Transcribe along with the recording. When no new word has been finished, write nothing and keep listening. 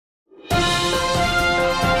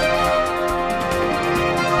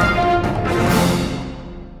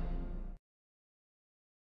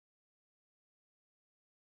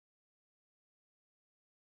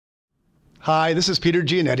Hi, this is Peter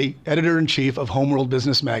Giannetti, Editor-in-Chief of HomeWorld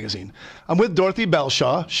Business Magazine. I'm with Dorothy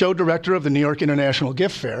Belshaw, Show Director of the New York International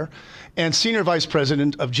Gift Fair, and Senior Vice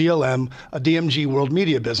President of GLM, a DMG World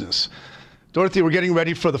Media business. Dorothy, we're getting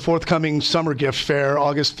ready for the forthcoming Summer Gift Fair,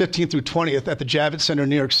 August 15th through 20th at the Javits Center in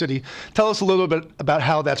New York City. Tell us a little bit about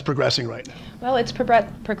how that's progressing right now. Well, it's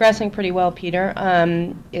progressing pretty well, Peter.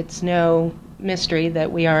 It's no mystery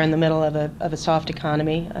that we are in the middle of a soft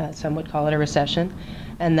economy. Some would call it a recession.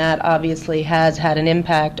 And that obviously has had an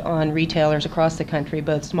impact on retailers across the country,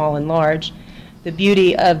 both small and large. The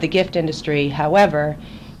beauty of the gift industry, however,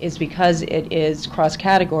 is because it is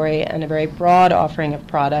cross-category and a very broad offering of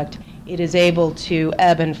product, it is able to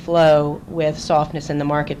ebb and flow with softness in the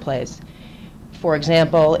marketplace. For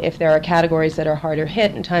example, if there are categories that are harder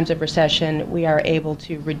hit in times of recession, we are able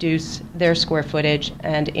to reduce their square footage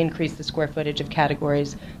and increase the square footage of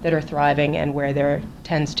categories that are thriving and where there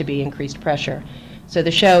tends to be increased pressure. So the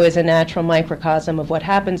show is a natural microcosm of what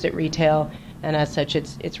happens at retail, and as such,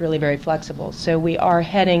 it's really very flexible. So we are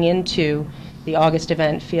heading into the August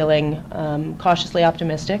event feeling cautiously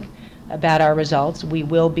optimistic about our results. We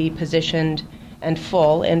will be positioned and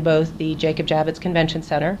full in both the Jacob Javits Convention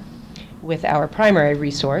Center with our primary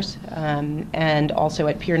resource and also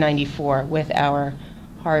at Pier 94 with our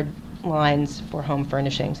hard lines for home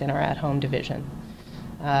furnishings in our at-home division.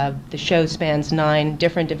 The show spans 9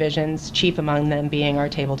 different divisions, chief among them being our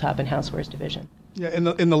tabletop and housewares division. Yeah,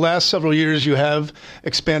 in the last several years, you have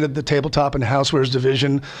expanded the tabletop and housewares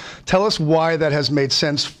division. Tell us why that has made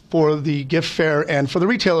sense for the gift fair and for the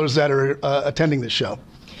retailers that are attending this show.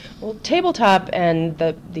 Well, tabletop and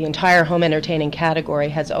the entire home entertaining category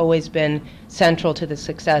has always been central to the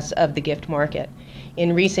success of the gift market.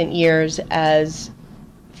 In recent years, as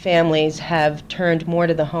families have turned more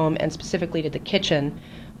to the home and specifically to the kitchen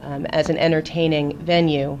as an entertaining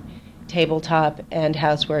venue, tabletop and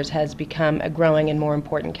housewares has become a growing and more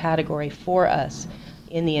important category for us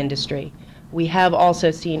in the industry. We have also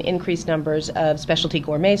seen increased numbers of specialty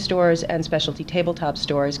gourmet stores and specialty tabletop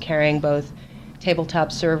stores carrying both tabletop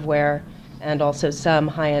serveware and also some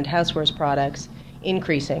high-end housewares products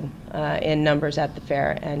increasing in numbers at the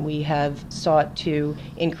fair, and we have sought to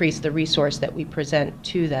increase the resource that we present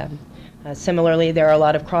to them. Similarly, there are a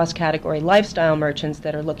lot of cross-category lifestyle merchants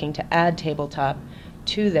that are looking to add tabletop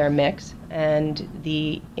to their mix, and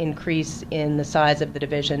the increase in the size of the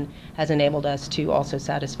division has enabled us to also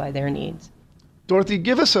satisfy their needs. Dorothy,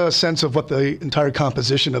 give us a sense of what the entire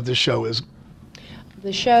composition of this show is.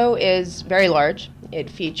 The show is very large. It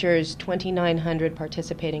features 2,900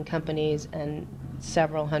 participating companies and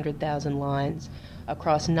several 100,000 lines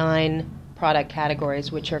across 9 product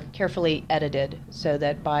categories, which are carefully edited so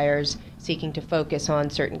that buyers seeking to focus on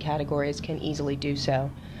certain categories can easily do so.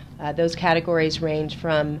 Those categories range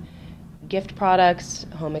from gift products,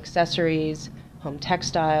 home accessories, home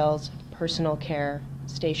textiles, personal care,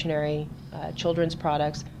 stationery, children's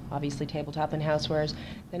products, obviously tabletop and housewares.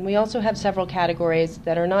 Then we also have several categories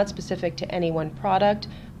that are not specific to any one product,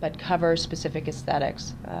 but cover specific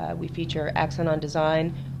aesthetics. We feature Accent on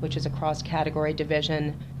Design, which is a cross-category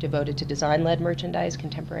division devoted to design-led merchandise,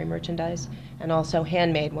 contemporary merchandise, and also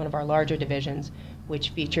Handmade, one of our larger divisions, which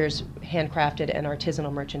features handcrafted and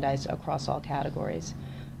artisanal merchandise across all categories.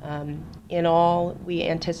 In all, we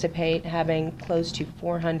anticipate having close to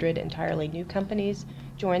 400 entirely new companies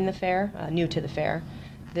join the fair, new to the fair,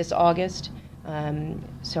 this August.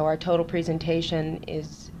 So our total presentation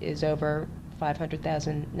is over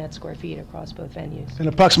 500,000 net square feet across both venues. And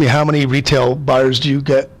approximately how many retail buyers do you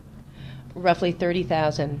get? Roughly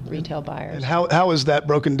 30,000 retail buyers. And how is that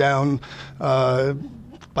broken down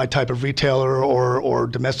by type of retailer or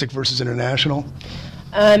domestic versus international?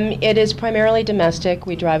 It is primarily domestic.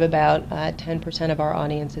 We drive about 10% of our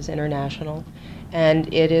audience is international.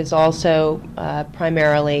 And it is also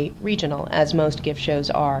primarily regional, as most gift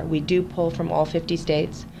shows are. We do pull from all 50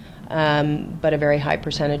 states, but a very high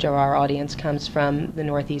percentage of our audience comes from the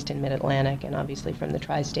Northeast and Mid-Atlantic, and obviously from the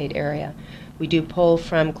tri-state area. We do pull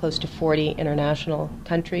from close to 40 international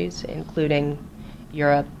countries, including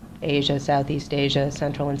Europe, Asia, Southeast Asia,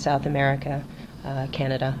 Central and South America.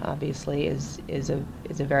 Canada, obviously, is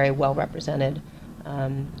a very well-represented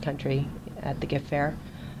country at the gift fair.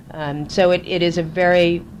 So it is a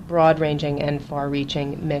very broad-ranging and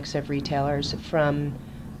far-reaching mix of retailers, from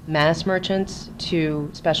mass merchants to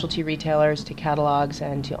specialty retailers to catalogs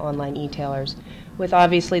and to online e-tailers, with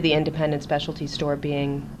obviously the independent specialty store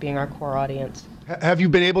being our core audience. Have you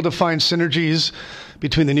been able to find synergies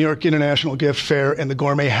between the New York International Gift Fair and the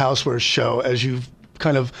Gourmet Housewares Show as you've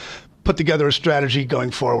kind of put together a strategy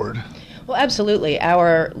going forward? Well, absolutely.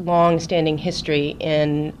 Our long-standing history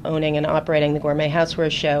in owning and operating the Gourmet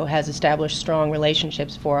Housewares Show has established strong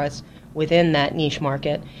relationships for us within that niche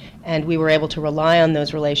market, and we were able to rely on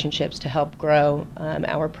those relationships to help grow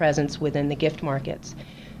our presence within the gift markets.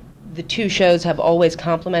 The two shows have always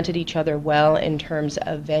complemented each other well in terms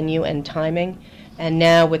of venue and timing, and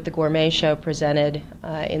now with the Gourmet Show presented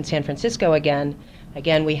in San Francisco again,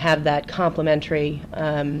 we have that complementary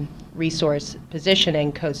resource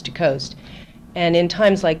positioning coast to coast. And in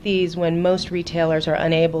times like these, when most retailers are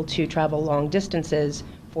unable to travel long distances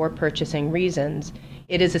for purchasing reasons,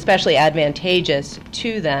 it is especially advantageous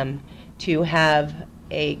to them to have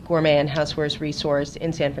a gourmet and housewares resource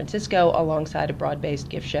in San Francisco alongside a broad-based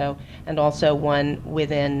gift show, and also one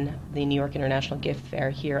within the New York International Gift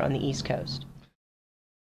Fair here on the East Coast.